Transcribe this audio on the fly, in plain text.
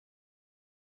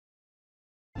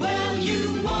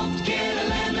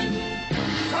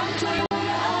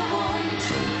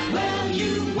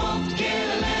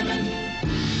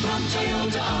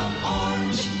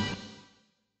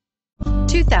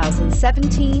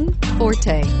2017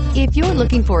 Forte. If you're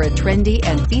looking for a trendy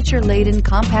and feature-laden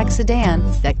compact sedan,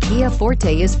 the Kia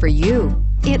Forte is for you.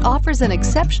 It offers an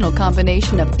exceptional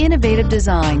combination of innovative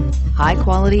design,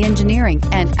 high-quality engineering,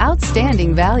 and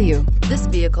outstanding value. This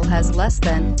vehicle has less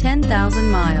than 10,000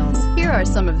 miles. Here are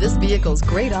some of this vehicle's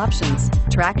great options: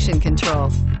 traction control,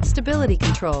 stability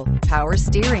control, power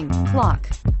steering, clock,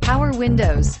 power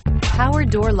windows, power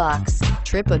door locks,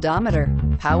 trip odometer,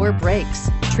 power brakes,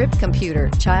 trip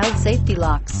computer, child safety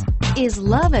locks. Is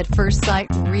love at first sight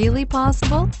really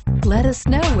possible? Let us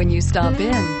know when you stop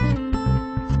in.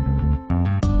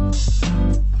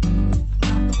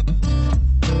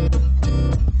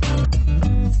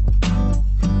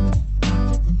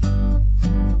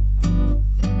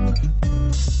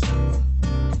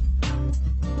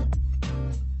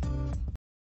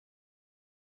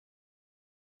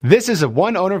 This is a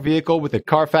one-owner vehicle with a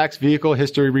Carfax Vehicle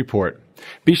History Report.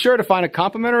 Be sure to find a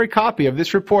complimentary copy of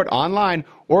this report online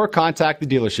or contact the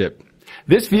dealership.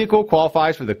 This vehicle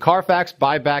qualifies for the Carfax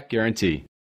Buyback Guarantee.